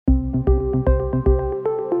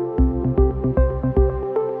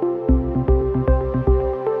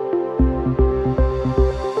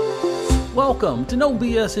Welcome to No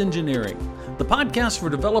BS Engineering, the podcast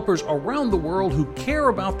for developers around the world who care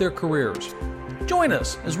about their careers. Join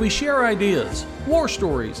us as we share ideas, war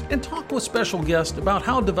stories, and talk with special guests about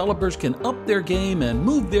how developers can up their game and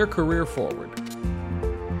move their career forward.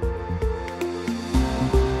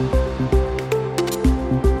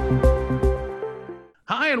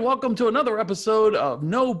 Hi, and welcome to another episode of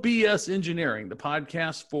No BS Engineering, the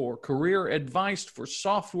podcast for career advice for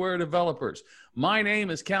software developers. My name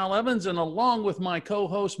is Cal Evans, and along with my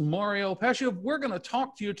co-host Mario Pescia, we're going to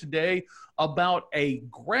talk to you today about a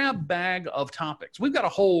grab bag of topics. We've got a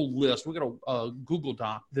whole list. We've got a Google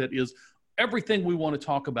Doc that is everything we want to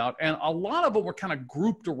talk about, and a lot of them were kind of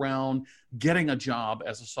grouped around getting a job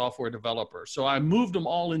as a software developer. So I moved them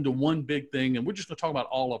all into one big thing, and we're just going to talk about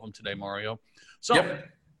all of them today, Mario. So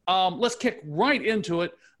let's kick right into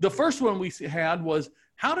it. The first one we had was,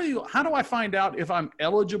 how do I find out if I'm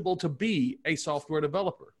eligible to be a software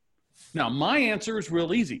developer? Now, my answer is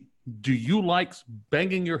real easy. Do you like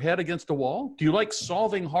banging your head against a wall? Do you like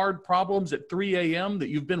solving hard problems at 3 a.m. that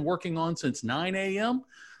you've been working on since 9 a.m.?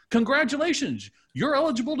 Congratulations, you're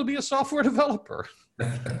eligible to be a software developer.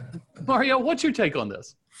 Mario, what's your take on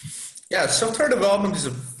this? Yeah, software development is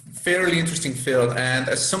a fairly interesting field. And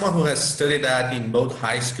as someone who has studied that in both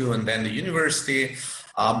high school and then the university,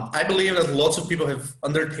 I believe that lots of people have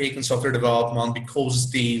undertaken software development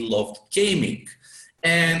because they loved gaming.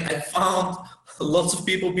 And I found lots of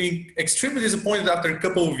people being extremely disappointed after a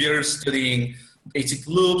couple of years studying basic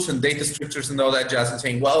loops and data structures and all that jazz and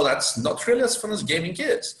saying, well, that's not really as fun as gaming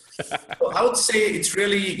is. So I would say it's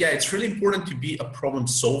really important to be a problem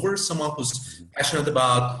solver, someone who's passionate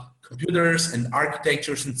about computers and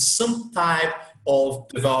architectures and some type of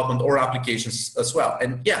development or applications as well.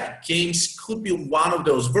 And yeah, games could be one of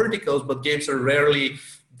those verticals, but games are rarely,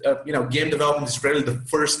 game development is rarely the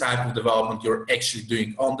first type of development you're actually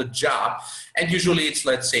doing on the job. And usually it's,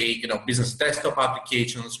 let's say, business desktop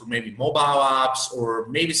applications or maybe mobile apps or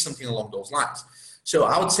maybe something along those lines. So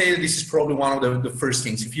I would say that this is probably one of the first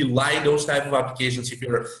things. If you like those type of applications, if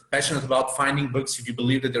you're passionate about finding bugs, if you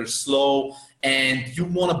believe that they're slow and you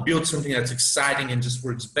want to build something that's exciting and just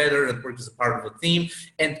works better and works as a part of a team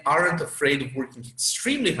and aren't afraid of working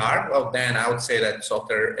extremely hard, well, then I would say that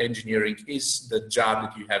software engineering is the job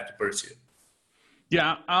that you have to pursue.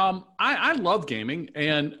 Yeah, I love gaming,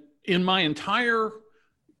 and in my entire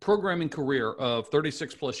programming career of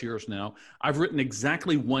 36 plus years now, I've written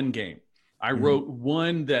exactly one game. I wrote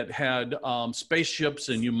one that had spaceships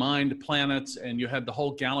and you mined planets and you had the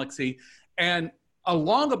whole galaxy. And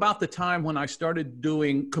along about the time when I started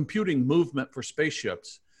doing computing movement for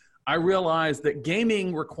spaceships, I realized that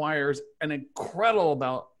gaming requires an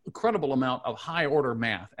incredible amount of high order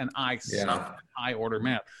math, and I suck at high order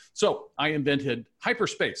math. So I invented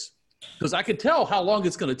hyperspace, because I could tell how long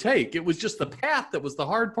it's going to take. It was just the path that was the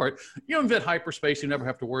hard part. You invent hyperspace, you never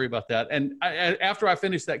have to worry about that. And after I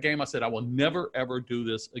finished that game, I said, I will never, ever do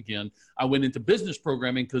this again. I went into business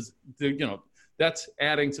programming because, that's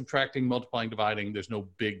adding, subtracting, multiplying, dividing. There's not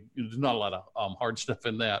a lot of hard stuff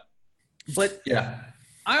in that. But yeah,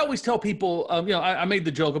 I always tell people, I made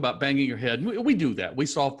the joke about banging your head. We do that. We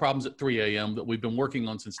solve problems at 3 a.m. that we've been working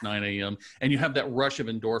on since 9 a.m. And you have that rush of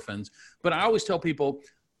endorphins. But I always tell people,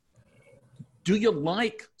 do you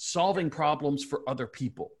like solving problems for other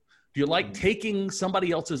people? Do you like taking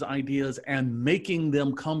somebody else's ideas and making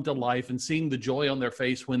them come to life and seeing the joy on their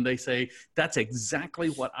face when they say, that's exactly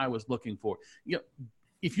what I was looking for?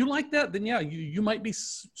 If you like that, then yeah, you might be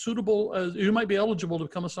you might be eligible to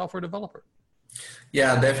become a software developer.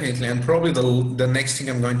 Yeah, definitely. And probably the next thing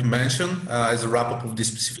I'm going to mention as a wrap up of this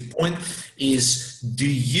specific point is, do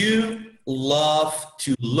you love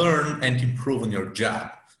to learn and improve on your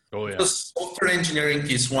job? Oh, yeah. Because software engineering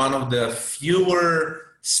is one of the fewer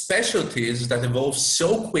specialties that evolve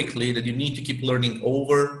so quickly that you need to keep learning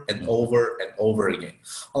over and over and over again.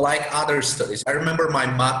 Unlike other studies, I remember my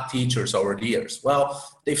math teachers over the years. Well,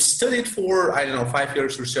 they've studied for, 5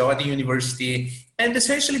 years or so at the university, and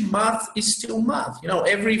essentially math is still math.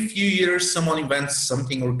 Every few years someone invents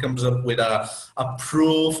something or comes up with a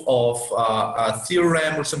proof of a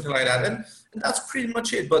theorem or something like that, and that's pretty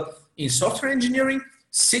much it. But in software engineering,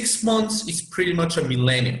 6 months is pretty much a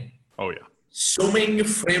millennium. Oh, yeah. So many new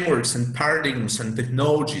frameworks and paradigms and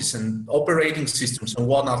technologies and operating systems and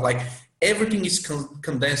whatnot, like everything is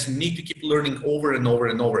condensed. You need to keep learning over and over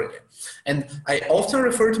and over again. And I often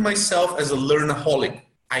refer to myself as a learnaholic.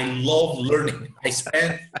 I love learning. I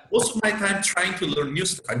spend most of my time trying to learn new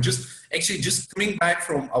stuff. I'm just coming back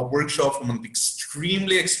from a workshop from an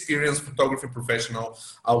extremely experienced photography professional,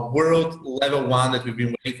 a world level one that we've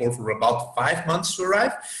been waiting for about 5 months to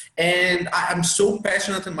arrive. And I'm so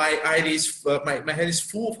passionate, and my ideas, my head is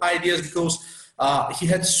full of ideas because he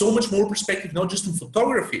had so much more perspective, not just on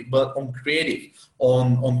photography, but on creative,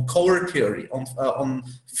 on color theory, on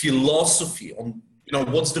philosophy, on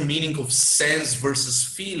what's the meaning of sense versus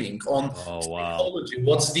feeling, on psychology,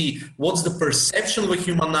 what's the perception of a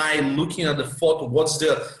human eye looking at the photo, what's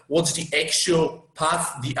the actual path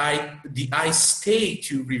the eyes take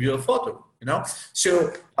to review a photo.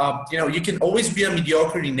 So you can always be a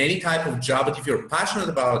mediocre in any type of job, but if you're passionate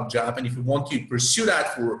about a job and if you want to pursue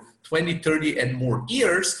that for 20, 30 and more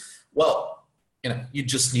years, well, you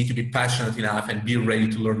just need to be passionate enough and be ready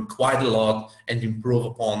to learn quite a lot and improve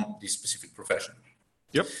upon this specific profession.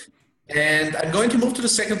 Yep. And I'm going to move to the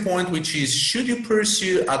second point, which is, should you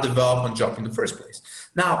pursue a development job in the first place?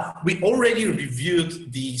 Now, we already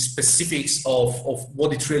reviewed the specifics of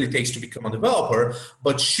what it really takes to become a developer,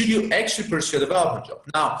 but should you actually pursue a development job?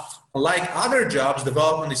 Now, unlike other jobs,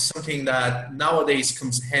 development is something that nowadays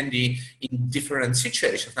comes handy in different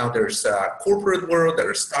situations. Now, there's a corporate world, there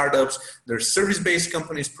are startups, there's service-based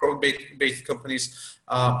companies, product-based companies,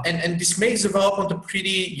 and this makes development a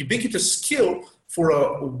pretty ubiquitous skill for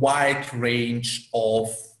a wide range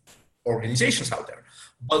of organizations out there.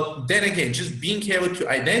 But then again, just being able to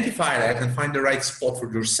identify that and find the right spot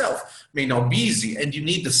for yourself may not be easy. And you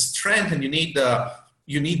need the strength and you need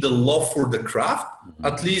the love for the craft,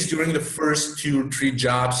 at least during the first 2 or 3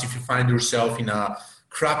 jobs. If you find yourself in a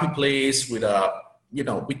crappy place with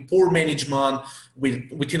with poor management,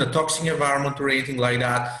 within a toxic environment or anything like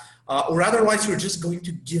that, or otherwise you're just going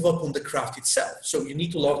to give up on the craft itself. So you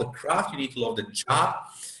need to love the craft, you need to love the job.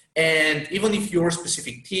 And even if your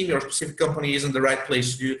specific team, your specific company isn't the right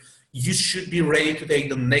place to do, you should be ready to take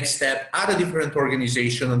the next step at a different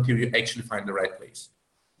organization until you actually find the right place.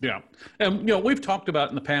 Yeah. And, we've talked about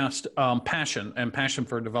in the past passion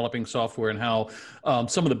for developing software, and how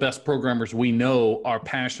some of the best programmers we know are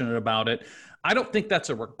passionate about it. I don't think that's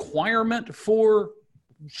a requirement for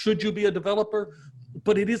should you be a developer,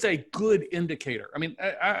 but it is a good indicator. I mean,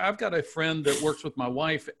 I've got a friend that works with my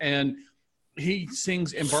wife, and he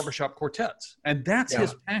sings in barbershop quartets, and that's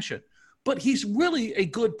his passion. But he's really a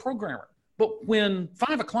good programmer. But when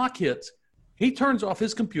 5 o'clock hits, he turns off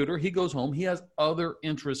his computer, he goes home, he has other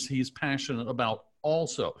interests he's passionate about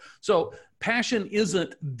also. So passion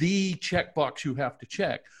isn't the checkbox you have to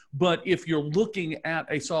check. But if you're looking at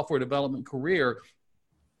a software development career,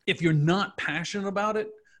 if you're not passionate about it,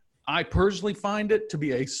 I personally find it to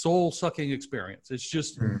be a soul-sucking experience. It's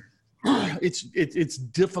just, it's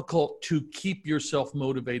difficult to keep yourself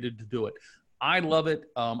motivated to do it. I love it.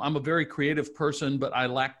 I'm a very creative person, but I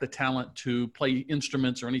lack the talent to play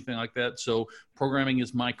instruments or anything like that. So programming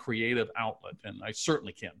is my creative outlet, and I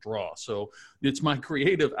certainly can't draw. So it's my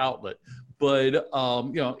creative outlet. But,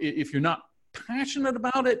 if you're not passionate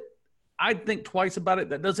about it, I'd think twice about it.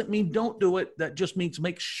 That doesn't mean don't do it. That just means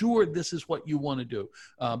make sure this is what you want to do.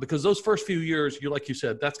 Because those first few years, like you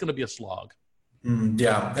said, that's going to be a slog.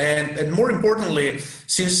 Yeah, and more importantly,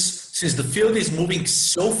 since the field is moving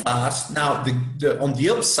so fast now, on the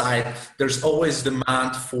upside, there's always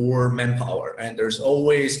demand for manpower, and there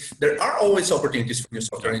are always opportunities for new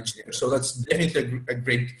software engineers. So that's definitely a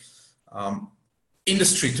great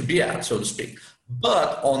industry to be at, so to speak.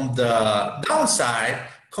 But on the downside,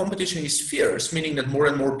 competition is fierce, meaning that more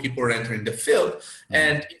and more people are entering the field,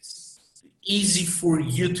 and it's easy for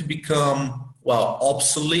you to become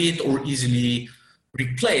obsolete or easily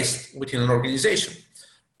replaced within an organization.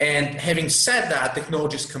 And having said that,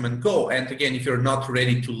 technologies come and go. And again, if you're not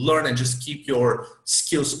ready to learn and just keep your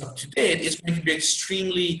skills up to date, it's going to be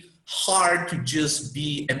extremely hard to just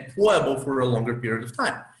be employable for a longer period of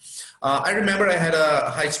time. I remember I had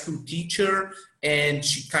a high school teacher, and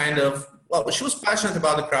she she was passionate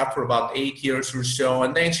about the craft for about 8 years or so,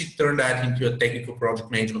 and then she turned that into a technical project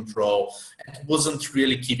management role and wasn't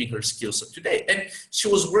really keeping her skills up to date. And she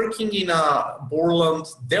was working in a Borland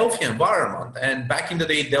Delphi environment, and back in the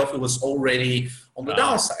day, Delphi was already on the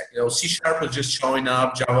downside. C# was just showing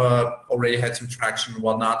up, Java already had some traction and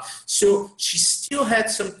whatnot. So she still had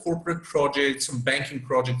some corporate projects, some banking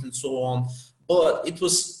projects and so on, but it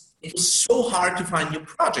was so hard to find new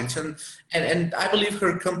projects. And I believe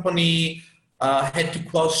her company had to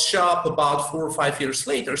close shop about 4 or 5 years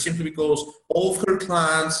later, simply because all of her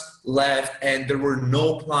clients left and there were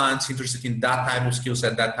no clients interested in that type of skill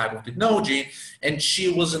set, that type of technology. And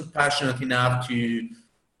she wasn't passionate enough to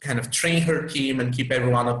kind of train her team and keep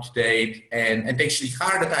everyone up to date and actually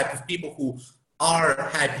hire the type of people who are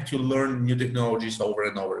happy to learn new technologies over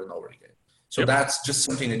and over and over again. So that's just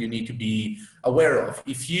something that you need to be aware of.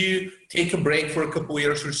 If you take a break for a couple of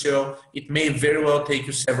years or so, it may very well take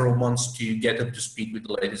you several months to get up to speed with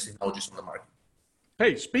the latest technologies on the market.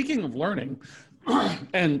 Hey, speaking of learning,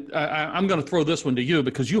 and I'm going to throw this one to you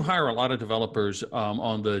because you hire a lot of developers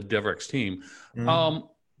on the DevRex team.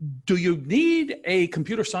 Do you need a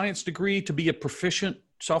computer science degree to be a proficient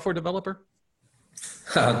software developer?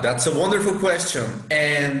 That's a wonderful question.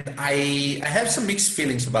 And I have some mixed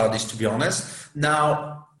feelings about this, to be honest.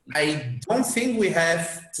 Now, I don't think we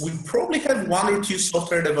probably have one or two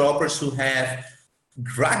software developers who have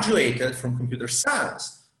graduated from computer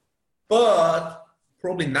science, but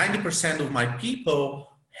probably 90% of my people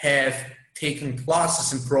have taken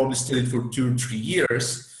classes and probably studied for 2 or 3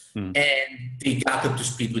 years, and they got up to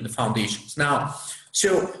speed with the foundations. Now,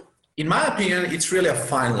 so in my opinion, it's really a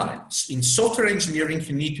fine line. In software engineering,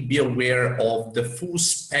 you need to be aware of the full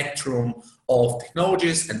spectrum of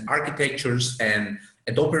technologies and architectures and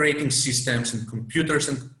operating systems and computers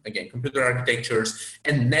and, again, computer architectures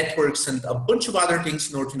and networks and a bunch of other things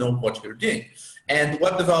in order to know what you're doing. And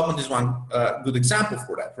web development is one good example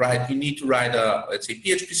for that, right? You need to write a, let's say,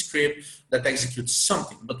 PHP script that executes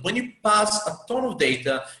something. But when you pass a ton of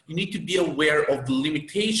data, you need to be aware of the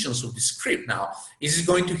limitations of the script now. Is it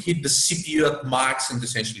going to hit the CPU at max and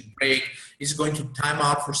essentially break? Is it going to time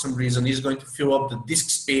out for some reason? Is it going to fill up the disk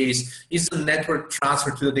space? Is the network transfer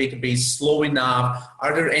to the database slow enough?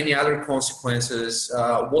 Are there any other consequences?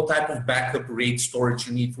 What type of backup rate storage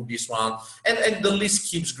you need for this one? And the list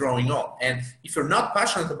keeps growing on. And if you're not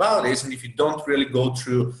passionate about this, and if you don't really go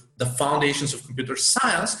through the foundations of computer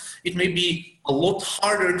science, it may be a lot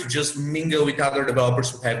harder to just mingle with other developers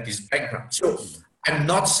who have this background. So I'm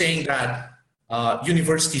not saying that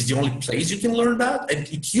university is the only place you can learn that, and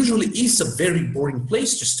it usually is a very boring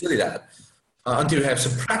place to study that until you have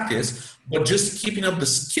some practice, but just keeping up the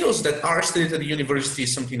skills that are studied at the university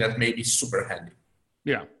is something that may be super handy.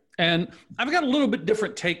 Yeah, and I've got a little bit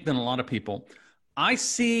different take than a lot of people. I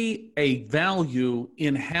see a value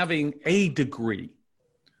in having a degree.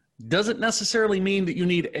 Doesn't necessarily mean that you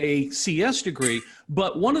need a CS degree,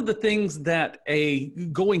 but one of the things that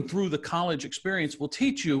going through the college experience will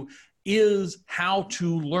teach you is how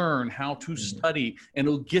to learn, how to study, and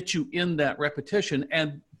it'll get you in that repetition.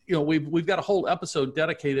 And you know, we've got a whole episode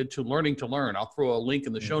dedicated to learning to learn. I'll throw a link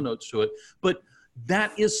in the show notes to it. But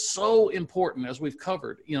that is so important, as we've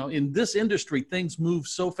covered. You know, in this industry, things move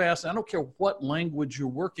so fast. I don't care what language you're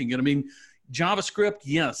working in. I mean, JavaScript,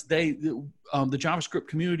 yes, the JavaScript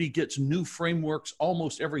community gets new frameworks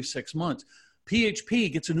almost every 6 months.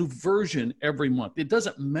 PHP gets a new version every month. It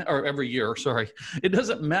doesn't matter, or every year, sorry. It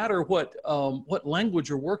doesn't matter what language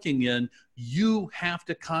you're working in. You have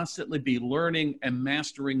to constantly be learning and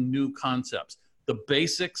mastering new concepts. The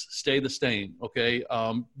basics stay the same, okay?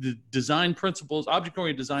 The design principles,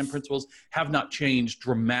 object-oriented design principles have not changed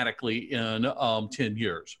dramatically in 10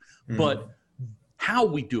 years. But how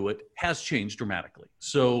we do it has changed dramatically.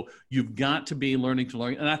 So you've got to be learning to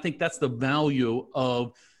learn. And I think that's the value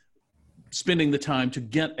of spending the time to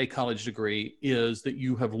get a college degree, is that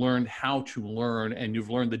you have learned how to learn and you've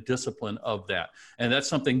learned the discipline of that. And that's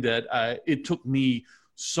something that it took me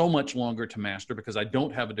so much longer to master because I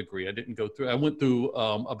don't have a degree. I didn't go through, I went through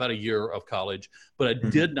about a year of college, but I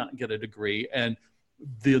did not get a degree. And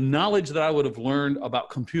the knowledge that I would have learned about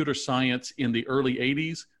computer science in the early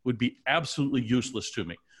 80s would be absolutely useless to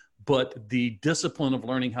me. But the discipline of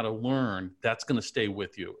learning how to learn, that's going to stay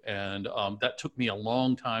with you. And that took me a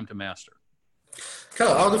long time to master.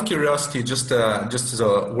 Kyle, out of curiosity, just as a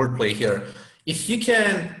wordplay here, if you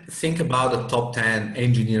can think about the top 10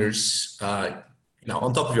 engineers,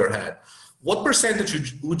 on top of your head, what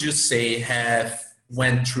percentage would you say have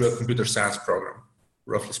went through a computer science program,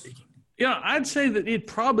 roughly speaking? Yeah, I'd say that it'd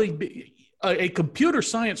probably be a computer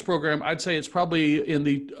science program. I'd say it's probably in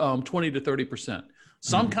the 20 to 30%.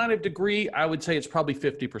 Some kind of degree, I would say it's probably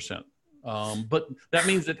 50%. But that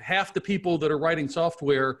means that half the people that are writing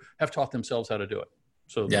software have taught themselves how to do it.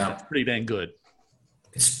 So that's pretty dang good.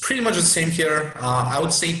 It's pretty much the same here. I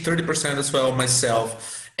would say 30% as well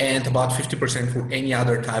myself, and about 50% for any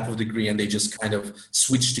other type of degree, and they just kind of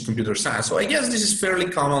switch to computer science. So I guess this is fairly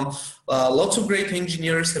common. Lots of great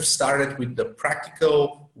engineers have started with the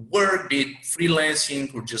practical work, be it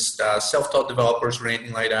freelancing or just self-taught developers or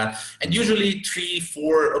anything like that. And usually 3,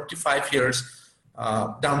 4, up to 5 years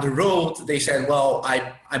down the road, they said, well,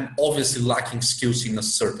 I'm obviously lacking skills in a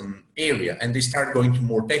certain area. And they start going to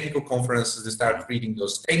more technical conferences. They start reading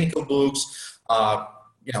those technical books,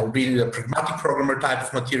 reading the pragmatic programmer type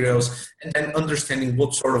of materials, and then understanding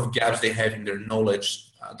what sort of gaps they have in their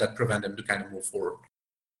knowledge that prevent them to kind of move forward.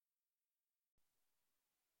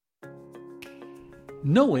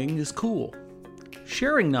 Knowing is cool.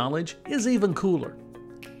 Sharing knowledge is even cooler.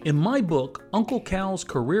 In my book, Uncle Cal's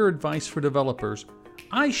Career Advice for Developers,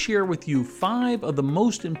 I share with you 5 of the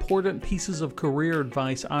most important pieces of career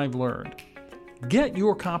advice I've learned. Get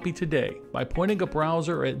your copy today by pointing a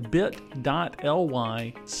browser at bit.ly/Uncle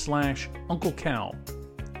Cal.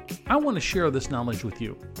 I want to share this knowledge with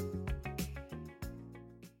you.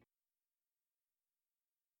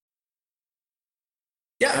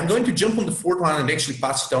 Yeah, I'm going to jump on the 4th one and actually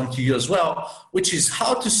pass it on to you as well, which is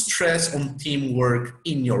how to stress on teamwork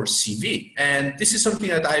in your CV. And this is something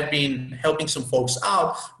that I've been helping some folks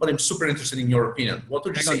out, but I'm super interested in your opinion. What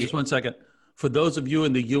would you say? Hang on just one second. For those of you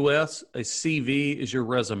in the U.S., a CV is your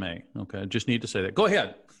resume. Okay, just need to say that. Go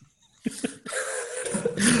ahead.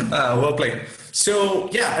 Well played. So,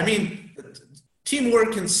 yeah, I mean,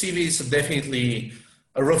 teamwork and CVs are definitely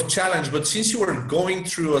a rough challenge, but since you are going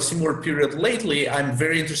through a similar period lately, I'm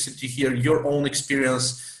very interested to hear your own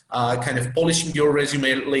experience kind of polishing your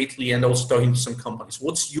resume lately and also talking to some companies.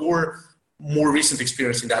 What's your more recent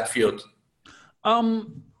experience in that field?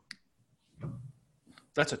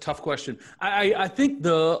 That's a tough question. I think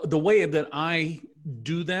the way that I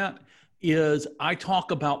do that is I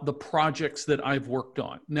talk about the projects that I've worked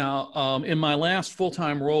on. Now, in my last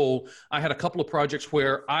full-time role, I had a couple of projects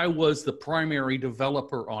where I was the primary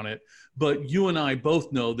developer on it, but you and I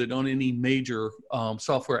both know that on any major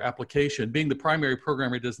software application, being the primary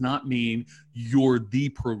programmer does not mean you're the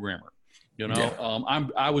programmer.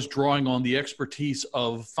 I was drawing on the expertise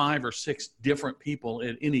of 5 or 6 different people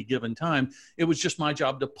at any given time. It was just my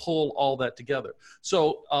job to pull all that together.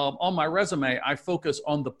 So on my resume, I focus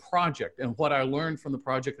on the project and what I learned from the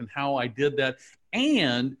project and how I did that,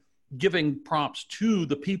 and giving props to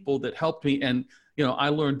the people that helped me. And, I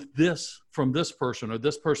learned this from this person, or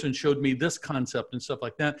this person showed me this concept and stuff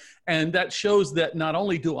like that. And that shows that not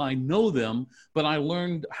only do I know them, but I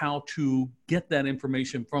learned how to get that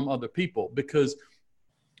information from other people. Because,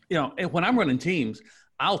 when I'm running teams,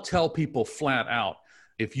 I'll tell people flat out,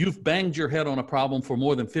 if you've banged your head on a problem for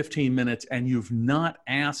more than 15 minutes and you've not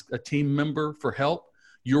asked a team member for help,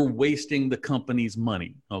 you're wasting the company's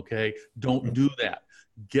money. Okay. Don't do that.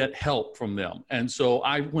 Get help from them. And so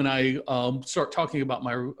when I start talking about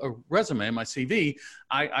my resume, my CV,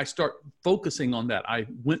 I start focusing on that. I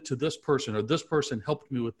went to this person, or this person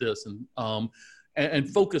helped me with this, and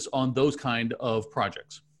focus on those kind of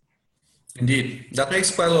projects. Indeed, that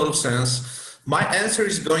makes quite a lot of sense. My answer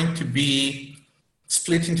is going to be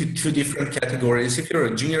split into 2 different categories. If you're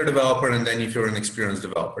a junior developer, and then if you're an experienced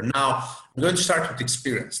developer. Now, I'm going to start with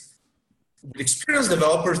experienced. With experienced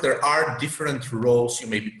developers, there are different roles you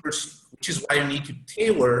may be pursuing, which is why you need to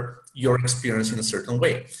tailor your experience in a certain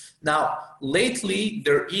way. Now, lately,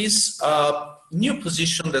 there is a new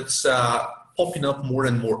position that's popping up more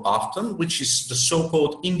and more often, which is the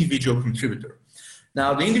so-called individual contributor.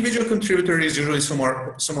 Now, the individual contributor is usually someone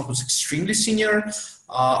who's extremely senior.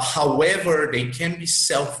 However, they can be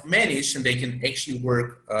self-managed, and they can actually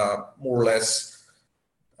work more or less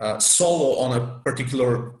solo on a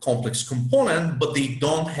particular complex component, but they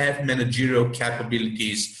don't have managerial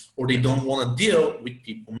capabilities, or they don't want to deal with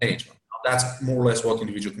people management. That's more or less what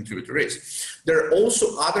individual contributor is. There are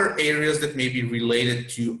also other areas that may be related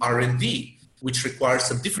to R&D, which requires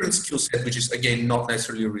a different skill set, which is, again, not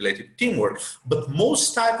necessarily related to teamwork. But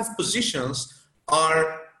most type of positions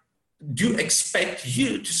do expect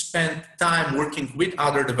you to spend time working with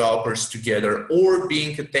other developers together, or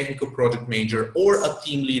being a technical project manager or a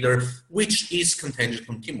team leader, which is contingent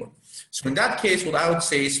on teamwork. So in that case, what I would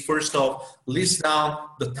say is, first off, list down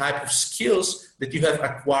the type of skills that you have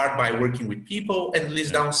acquired by working with people, and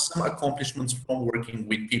list down some accomplishments from working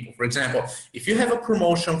with people. For example, if you have a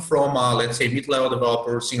promotion from, let's say, mid-level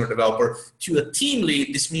developer, senior developer, to a team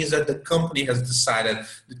lead, this means that the company has decided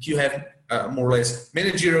that you have more or less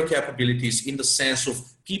managerial capabilities, in the sense of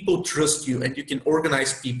people trust you, and you can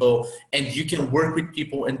organize people, and you can work with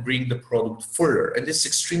people and bring the product further. And this is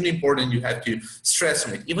extremely important. You have to stress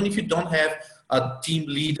on it. Even if you don't have a team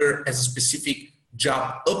leader as a specific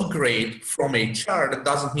job upgrade from HR, that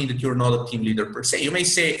doesn't mean that you're not a team leader per se. You may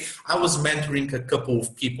say, I was mentoring a couple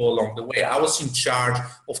of people along the way. I was in charge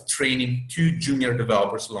of training 2 junior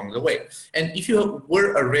developers along the way. And if you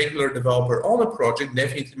were a regular developer on a project,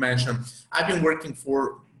 definitely mention, I've been working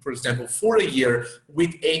for example, for a year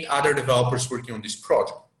with 8 other developers working on this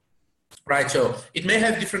project. Right, so it may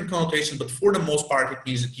have different connotations, but for the most part, it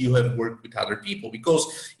means that you have worked with other people.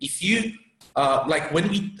 Because if you like when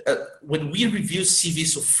we review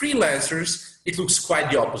CVs of freelancers, it looks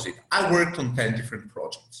quite the opposite. I worked on 10 different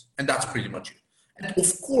projects, and that's pretty much it. And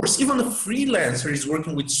of course, even a freelancer is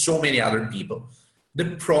working with so many other people, the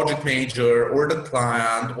project manager or the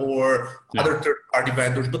client or other third-party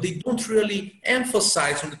vendors, but they don't really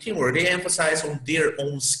emphasize on the teamwork. They emphasize on their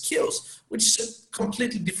own skills, which is a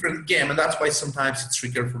completely different game. And that's why sometimes it's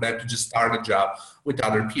trickier for them to just start a job with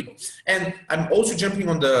other people. And I'm also jumping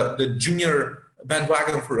on the junior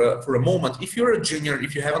bandwagon for a moment. If you're a junior,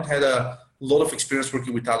 if you haven't had a lot of experience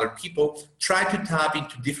working with other people, try to tap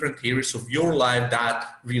into different areas of your life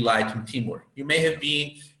that rely on teamwork. You may have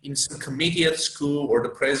been in some committee at school or the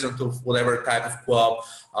president of whatever type of club,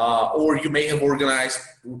 or you may have organized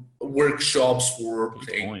workshops for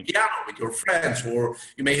playing piano with your friends, or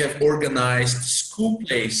you may have organized school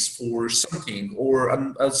plays for something, or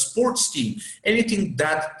a sports team, anything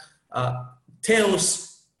that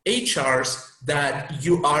tells HRs that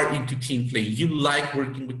you are into team play. You like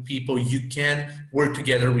working with people. You can work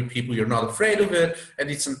together with people. You're not afraid of it. And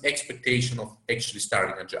it's an expectation of actually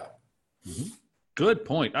starting a job. Mm-hmm. Good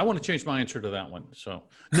point. I want to change my answer to that one. So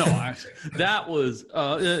no, that was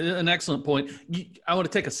an excellent point. I want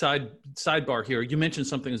to take a sidebar here. You mentioned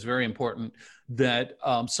something that's very important, that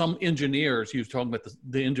some engineers, you were talking about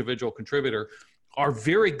the individual contributor, are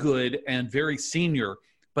very good and very senior,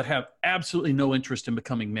 but have absolutely no interest in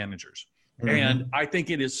becoming managers. Mm-hmm. And I think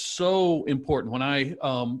it is so important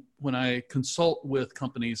when I consult with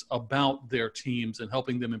companies about their teams and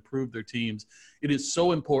helping them improve their teams, it is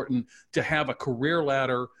so important to have a career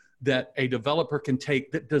ladder that a developer can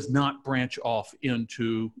take that does not branch off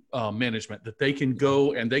into management, that they can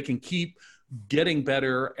go and they can keep getting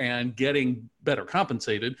better and getting better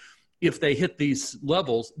compensated if they hit these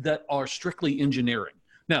levels that are strictly engineering.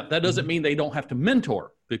 Now, that doesn't mean they don't have to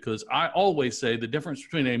mentor, because I always say the difference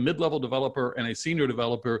between a mid-level developer and a senior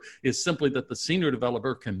developer is simply that the senior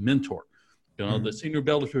developer can mentor. The senior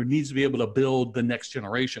developer needs to be able to build the next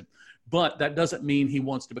generation. But that doesn't mean he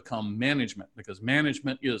wants to become management, because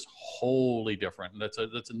management is wholly different. That's a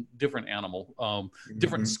different animal,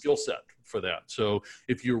 different skill set for that. So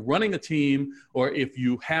if you're running a team, or if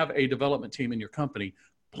you have a development team in your company,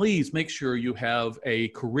 please make sure you have a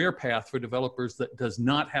career path for developers that does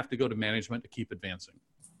not have to go to management to keep advancing.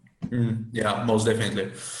 Yeah, most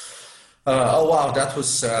definitely. Oh wow, that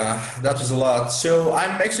was a lot. So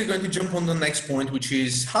I'm actually going to jump on the next point, which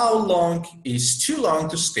is how long is too long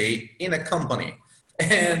to stay in a company?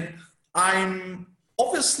 And I'm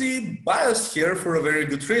obviously biased here for a very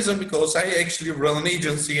good reason, because I actually run an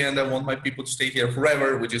agency and I want my people to stay here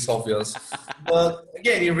forever, which is obvious. But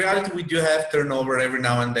again, in reality, we do have turnover every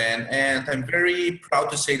now and then. And I'm very proud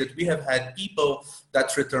to say that we have had people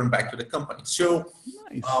that return back to the company. So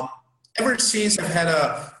nice. Ever since I've had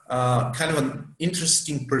a kind of an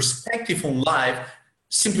interesting perspective on life,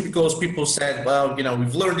 simply because people said, well,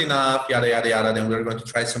 we've learned enough, yada, yada, yada, then we're going to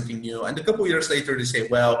try something new. And a couple of years later, they say,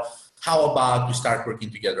 well, how about we start working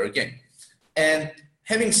together again? And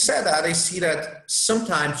having said that, I see that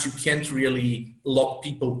sometimes you can't really lock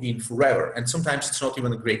people in forever. And sometimes it's not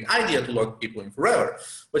even a great idea to lock people in forever.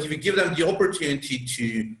 But if you give them the opportunity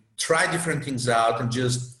to try different things out and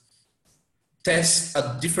just test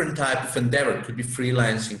a different type of endeavor, it could be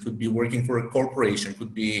freelancing, could be working for a corporation,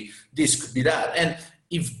 could be this, could be that. And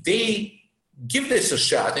if they give this a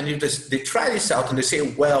shot, and if they try this out and they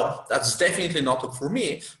say, well, that's definitely not for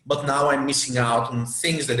me, but now I'm missing out on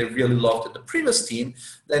things that I really loved at the previous team,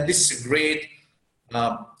 then this is a great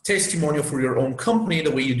testimonial for your own company,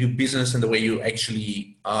 the way you do business and the way you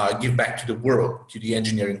actually give back to the world, to the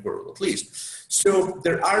engineering world at least. So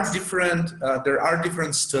there are different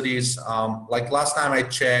studies. Like last time I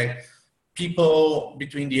checked, people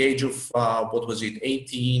between the age of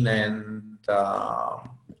 18 and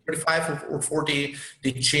 35 or 40,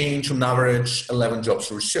 they change on average 11 jobs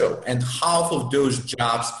or so. And half of those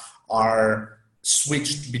jobs are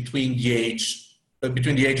switched between the ages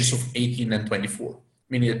of 18 and 24,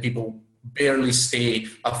 meaning that people barely stay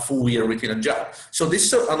a full year within a job. So this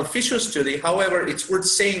is an unofficial study. However, it's worth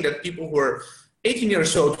saying that people who are 18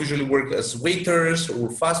 years old usually work as waiters or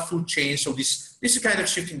fast food chains. So this is kind of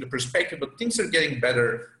shifting the perspective, but things are getting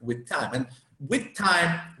better with time. And with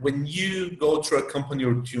time, when you go through a company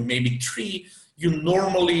or two, maybe three, you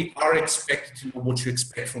normally are expected to know what you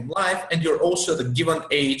expect from life. And you're also at a given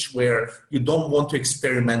age where you don't want to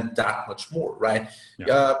experiment that much more, right?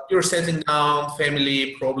 Yeah. You're settling down,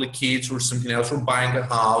 family, probably kids or something else, or buying a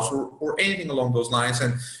house or anything along those lines.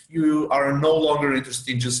 And you are no longer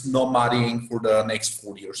interested in just nomading for the next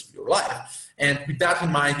 40 years of your life. And with that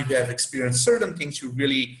in mind, if you have experienced certain things, you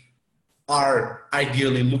really are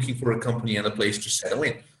ideally looking for a company and a place to settle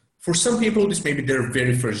in. For some people, this may be their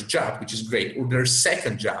very first job, which is great, or their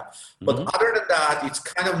second job. But other than that, it's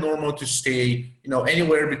kind of normal to stay,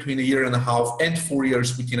 anywhere between a year and a half and 4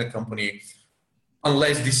 years within a company,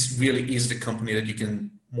 unless this really is the company that you can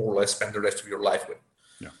more or less spend the rest of your life with.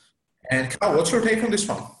 Yeah. And Kyle, what's your take on this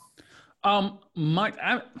one?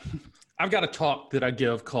 I've got a talk that I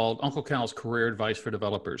give called Uncle Cal's Career Advice for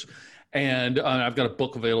Developers. And I've got a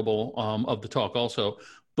book available of the talk also.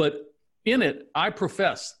 But in it, I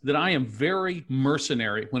profess that I am very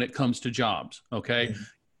mercenary when it comes to jobs, okay?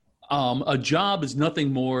 A job is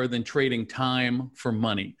nothing more than trading time for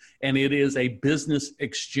money, and it is a business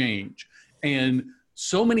exchange. And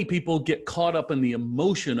so many people get caught up in the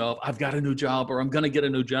emotion of, I've got a new job or I'm going to get a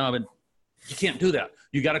new job, and you can't do that.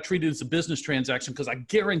 You got to treat it as a business transaction, because I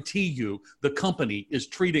guarantee you the company is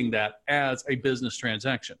treating that as a business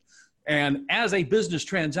transaction. And as a business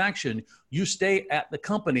transaction, you stay at the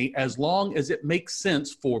company as long as it makes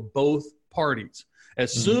sense for both parties.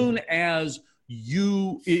 As soon as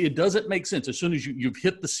it doesn't make sense, as soon as you've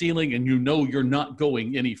hit the ceiling and you're not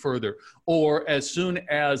going any further, or as soon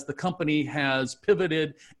as the company has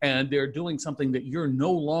pivoted and they're doing something that you're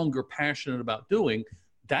no longer passionate about doing,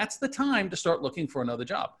 that's the time to start looking for another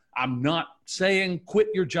job. I'm not saying quit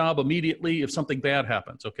your job immediately if something bad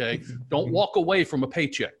happens, okay? Don't walk away from a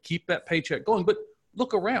paycheck. Keep that paycheck going, but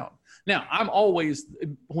look around. Now, I'm always,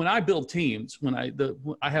 when I build teams, when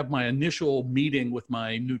I have my initial meeting with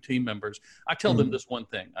my new team members, I tell them this one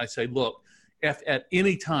thing. I say, look, if at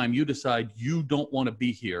any time you decide you don't want to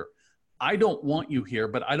be here, I don't want you here,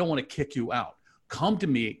 but I don't want to kick you out. Come to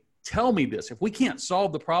me. Tell me this. If we can't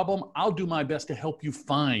solve the problem, I'll do my best to help you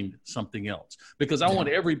find something else, because I want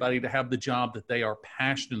everybody to have the job that they are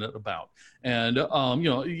passionate about. And,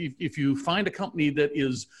 if you find a company that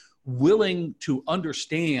is willing to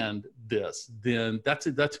understand this, then that's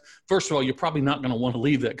first of all, you're probably not going to want to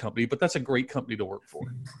leave that company, but that's a great company to work for.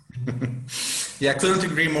 Yeah, couldn't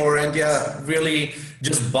agree more. And really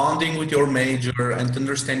just bonding with your manager and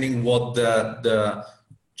understanding what the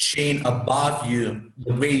chain above you,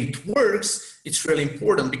 the way it works, it's really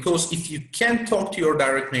important, because if you can't talk to your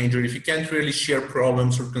direct manager, if you can't really share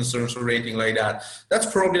problems or concerns or anything like that, that's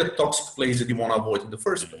probably a toxic place that you want to avoid in the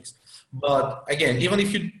first place. But again, even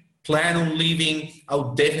if you plan on leaving, I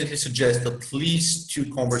would definitely suggest at least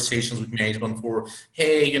 2 conversations with management for,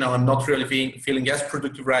 hey, I'm not really feeling as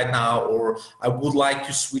productive right now, or I would like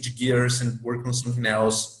to switch gears and work on something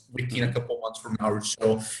else within a couple of months from now or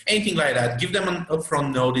so. Anything like that. Give them an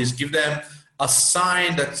upfront notice. Give them a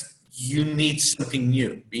sign that you need something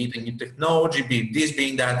new, be it a new technology, be it this,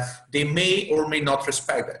 being that. They may or may not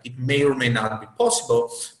respect that. It may or may not be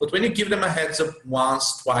possible. But when you give them a heads up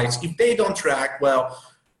once, twice, if they don't track, well,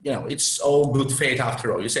 it's all good faith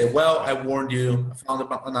after all. You say, well, I warned you, I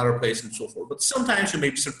found another place and so forth. But sometimes you may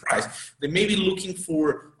be surprised. They may be looking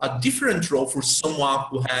for a different role for someone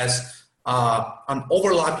who has an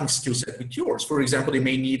overlapping skill set with yours. For example, they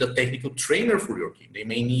may need a technical trainer for your team. They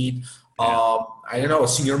may need, a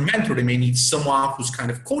senior mentor. They may need someone who's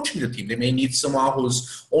kind of coaching the team. They may need someone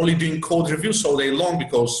who's only doing code reviews all day long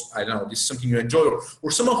because, this is something you enjoy.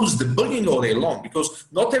 Or someone who's debugging all day long, because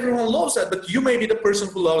not everyone loves that, but you may be the person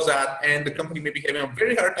who loves that, and the company may be having a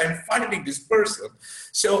very hard time finding this person.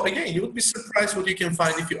 So again, you would be surprised what you can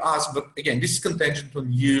find if you ask. But again, this is contingent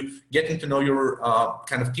on you getting to know your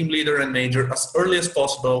kind of team leader and manager as early as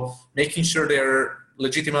possible, making sure they're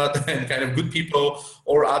legitimate and kind of good people,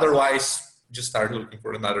 or otherwise just start looking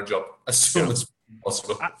for another job as soon as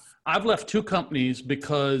possible. I've left 2 companies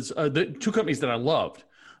because the 2 companies that I loved,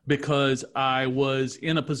 because I was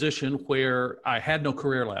in a position where I had no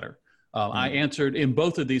career ladder. I answered in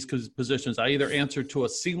both of these positions. I either answered to a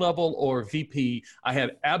C-level or VP. I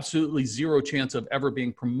had absolutely zero chance of ever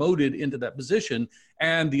being promoted into that position.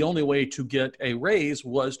 And the only way to get a raise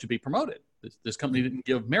was to be promoted. This company didn't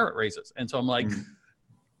give merit raises. And so I'm like,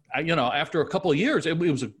 after a couple of years,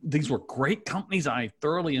 these were great companies. I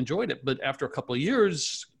thoroughly enjoyed it. But after a couple of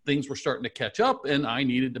years, things were starting to catch up and I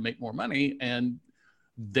needed to make more money. And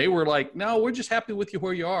they were like, no, we're just happy with you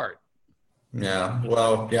where you are. Yeah,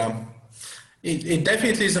 well, yeah. It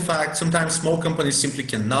definitely is a fact. Sometimes small companies simply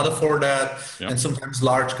cannot afford that. Yep. And sometimes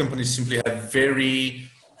large companies simply have very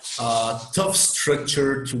tough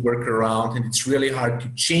structure to work around. And it's really hard to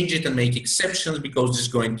change it and make exceptions, because it's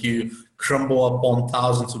going to crumble upon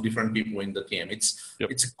thousands of different people in the team. It's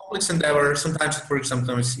a complex endeavor. Sometimes it works,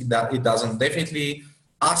 sometimes it doesn't. Definitely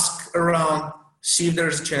ask around, see if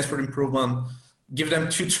there's a chance for improvement. Give them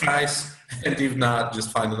 2 tries. And if not,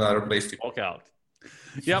 just find another place to walk out.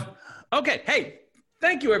 Yep. Okay. Hey,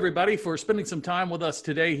 Thank you, everybody, for spending some time with us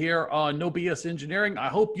today here on No BS Engineering. I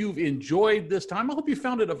hope you've enjoyed this time. I hope you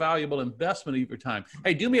found it a valuable investment of your time.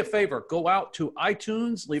 Hey, do me a favor. Go out to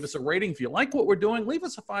iTunes. Leave us a rating. If you like what we're doing, leave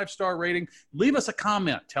us a 5-star rating. Leave us a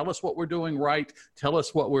comment. Tell us what we're doing right. Tell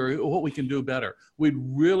us what we can do better. We'd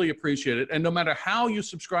really appreciate it. And no matter how you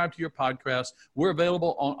subscribe to your podcast, we're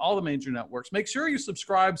available on all the major networks. Make sure you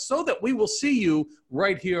subscribe so that we will see you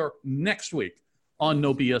right here next week on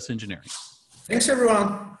No BS Engineering. Thanks,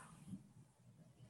 everyone.